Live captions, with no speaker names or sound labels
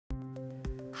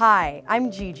Hi,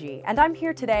 I'm Gigi, and I'm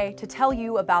here today to tell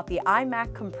you about the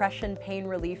IMAK Compression Pain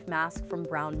Relief Mask from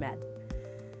BrownMed.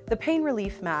 The pain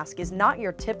relief mask is not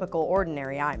your typical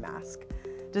ordinary eye mask.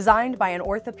 Designed by an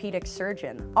orthopedic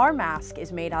surgeon, our mask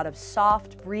is made out of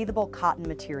soft, breathable cotton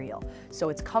material, so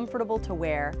it's comfortable to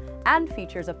wear and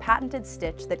features a patented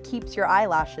stitch that keeps your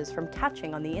eyelashes from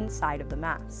catching on the inside of the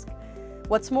mask.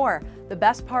 What's more, the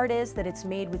best part is that it's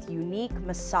made with unique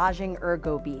massaging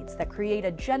ergoBeads that create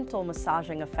a gentle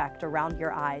massaging effect around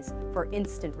your eyes for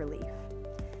instant relief.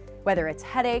 Whether it's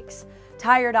headaches,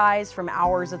 tired eyes from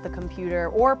hours at the computer,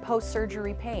 or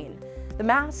post-surgery pain, the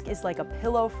mask is like a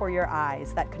pillow for your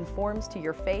eyes that conforms to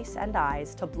your face and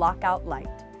eyes to block out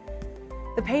light.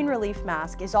 The pain relief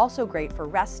mask is also great for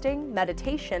resting,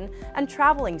 meditation, and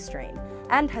traveling strain,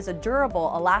 and has a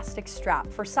durable elastic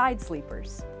strap for side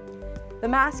sleepers. The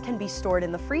mask can be stored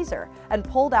in the freezer and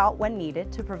pulled out when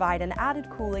needed to provide an added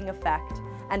cooling effect,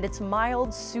 and its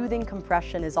mild, soothing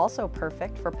compression is also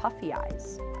perfect for puffy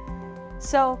eyes.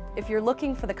 So, if you're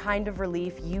looking for the kind of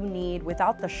relief you need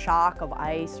without the shock of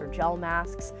ice or gel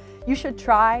masks, you should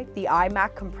try the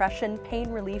IMAK Compression Pain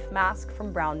Relief Mask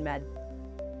from BrownMed.